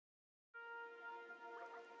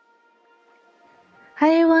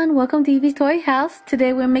Hi everyone, welcome to Evie's Toy House.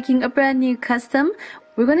 Today we're making a brand new custom.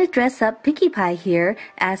 We're going to dress up Pinkie Pie here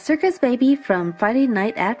as Circus Baby from Friday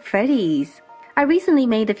Night at Freddy's. I recently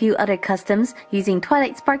made a few other customs using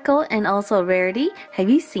Twilight Sparkle and also Rarity. Have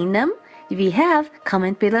you seen them? If you have,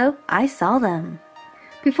 comment below, I saw them.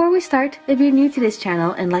 Before we start, if you're new to this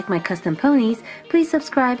channel and like my custom ponies, please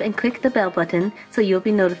subscribe and click the bell button so you'll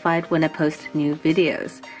be notified when I post new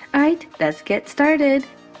videos. Alright, let's get started.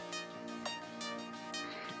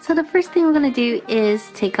 So the first thing we're going to do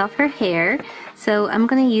is take off her hair. So I'm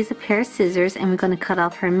going to use a pair of scissors and we're going to cut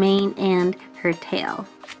off her mane and her tail.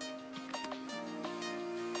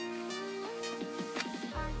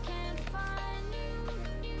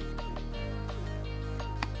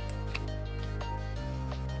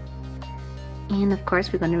 And of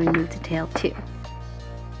course we're going to remove the tail too.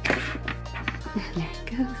 There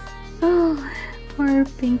it goes. Oh, poor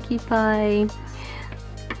Pinkie Pie.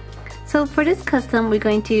 So for this custom, we're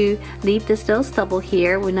going to leave this little stubble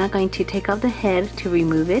here. We're not going to take off the head to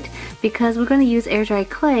remove it because we're going to use air dry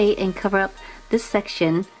clay and cover up this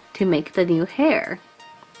section to make the new hair.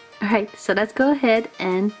 Alright, so let's go ahead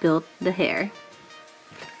and build the hair.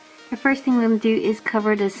 The first thing we're going to do is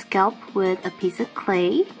cover the scalp with a piece of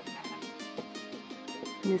clay.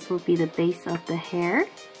 And this will be the base of the hair.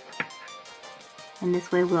 And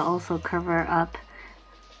this way we'll also cover up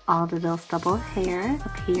all the little stubble hair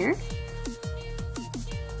up here.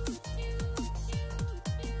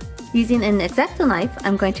 Using an xacto knife,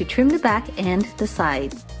 I'm going to trim the back and the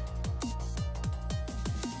sides.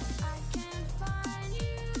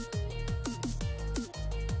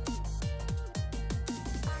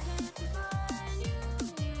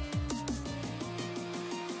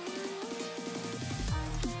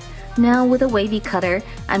 Now with a wavy cutter,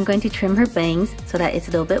 I'm going to trim her bangs so that it's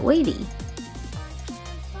a little bit wavy.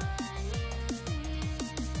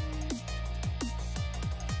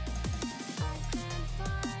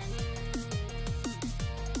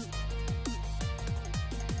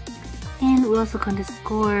 And we're also going to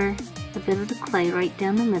score a bit of the clay right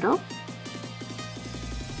down the middle.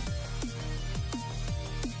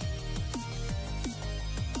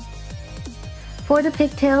 For the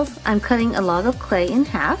pigtails, I'm cutting a log of clay in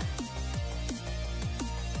half.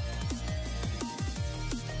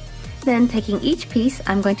 Then taking each piece,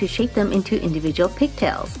 I'm going to shape them into individual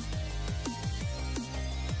pigtails.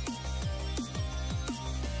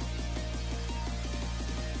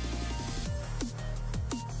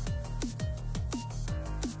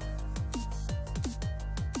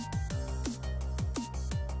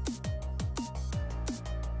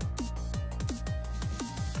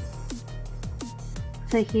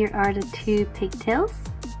 So here are the two pigtails.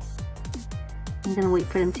 I'm going to wait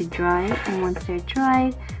for them to dry, and once they're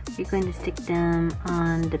dried, we're going to stick them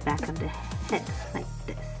on the back of the head like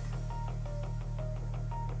this.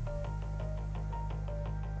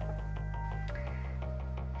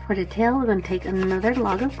 For the tail, we're going to take another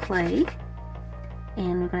log of clay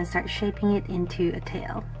and we're going to start shaping it into a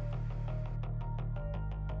tail.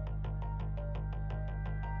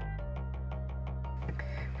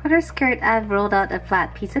 For her skirt, I've rolled out a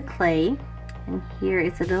flat piece of clay, and here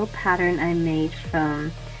is a little pattern I made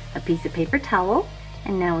from a piece of paper towel,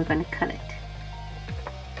 and now we're going to cut it.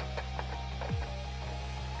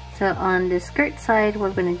 So on the skirt side, what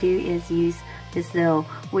we're going to do is use this little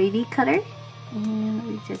wavy cutter, and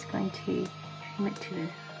we're just going to trim it to the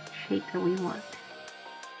shape that we want.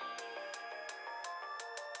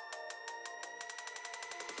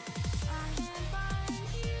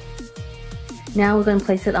 Now we're going to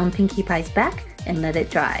place it on Pinkie Pie's back and let it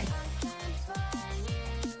dry.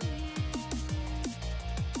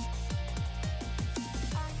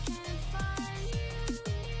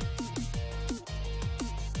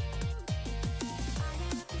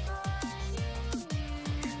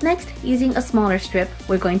 Next, using a smaller strip,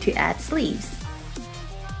 we're going to add sleeves.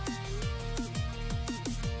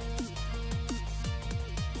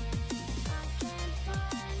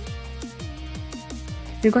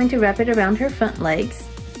 We're going to wrap it around her front legs.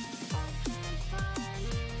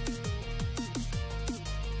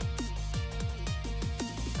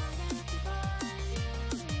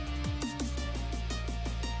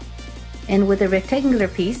 And with a rectangular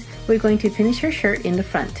piece, we're going to finish her shirt in the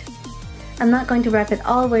front. I'm not going to wrap it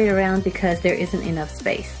all the way around because there isn't enough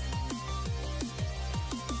space.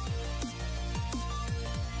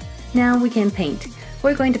 Now we can paint.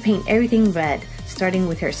 We're going to paint everything red, starting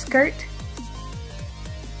with her skirt.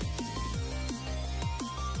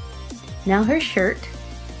 Now her shirt.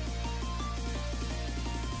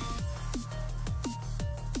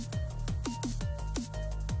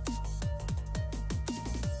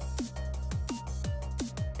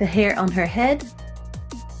 the hair on her head,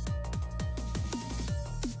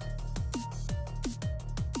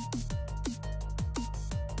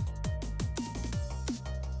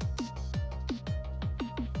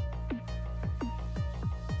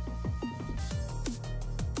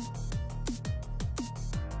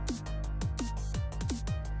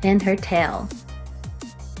 and her tail.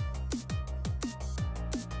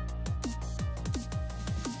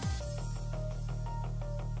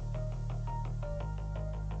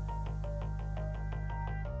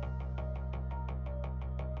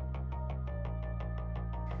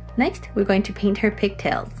 Next, we're going to paint her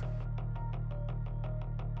pigtails.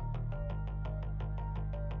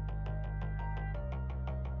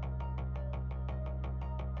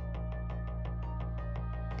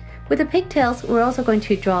 With the pigtails, we're also going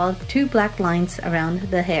to draw 2 black lines around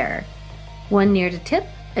the hair. One near the tip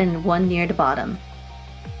and one near the bottom.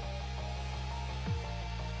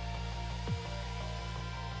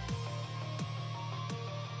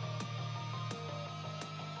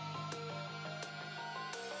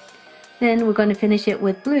 Then we're going to finish it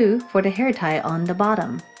with blue for the hair tie on the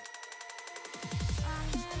bottom.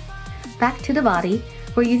 Back to the body,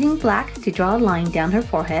 we're using black to draw a line down her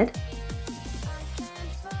forehead.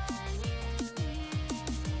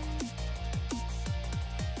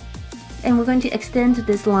 And we're going to extend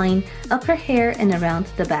this line up her hair and around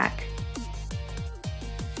the back.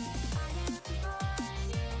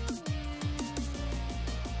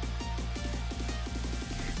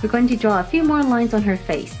 We're going to draw a few more lines on her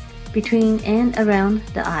face, between and around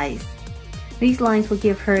the eyes. These lines will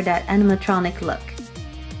give her that animatronic look.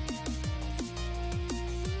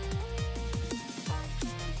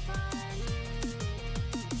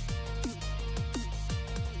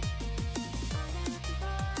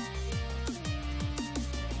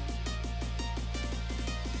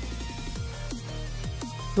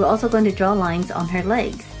 We're also going to draw lines on her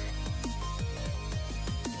legs.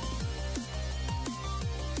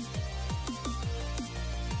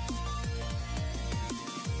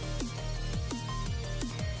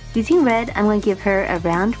 Using red, I'm going to give her a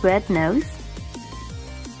round red nose.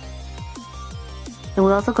 And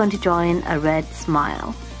we're also going to draw in a red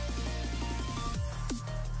smile.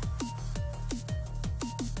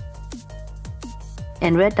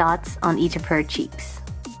 And red dots on each of her cheeks.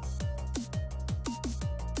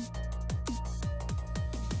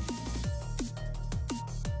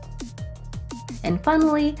 And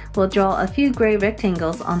finally, we'll draw a few gray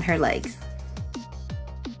rectangles on her legs.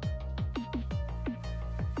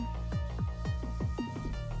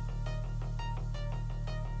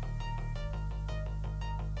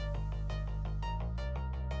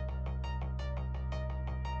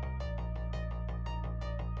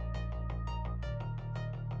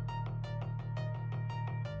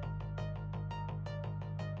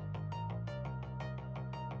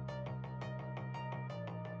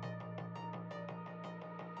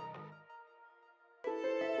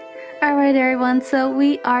 Alright everyone, so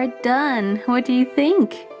we are done. What do you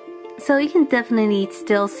think? So you can definitely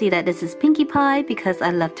still see that this is Pinkie Pie because I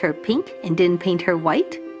left her pink and didn't paint her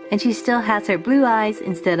white. And she still has her blue eyes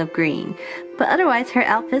instead of green. But otherwise her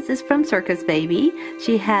outfit is from Circus Baby.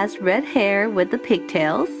 She has red hair with the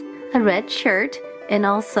pigtails, a red shirt, and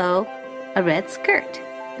also a red skirt.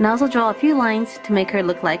 And I also draw a few lines to make her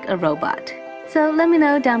look like a robot. So let me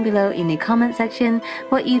know down below in the comment section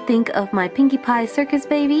what you think of my Pinkie Pie Circus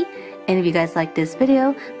Baby. And if you guys like this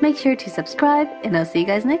video, make sure to subscribe and I'll see you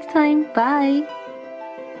guys next time. Bye!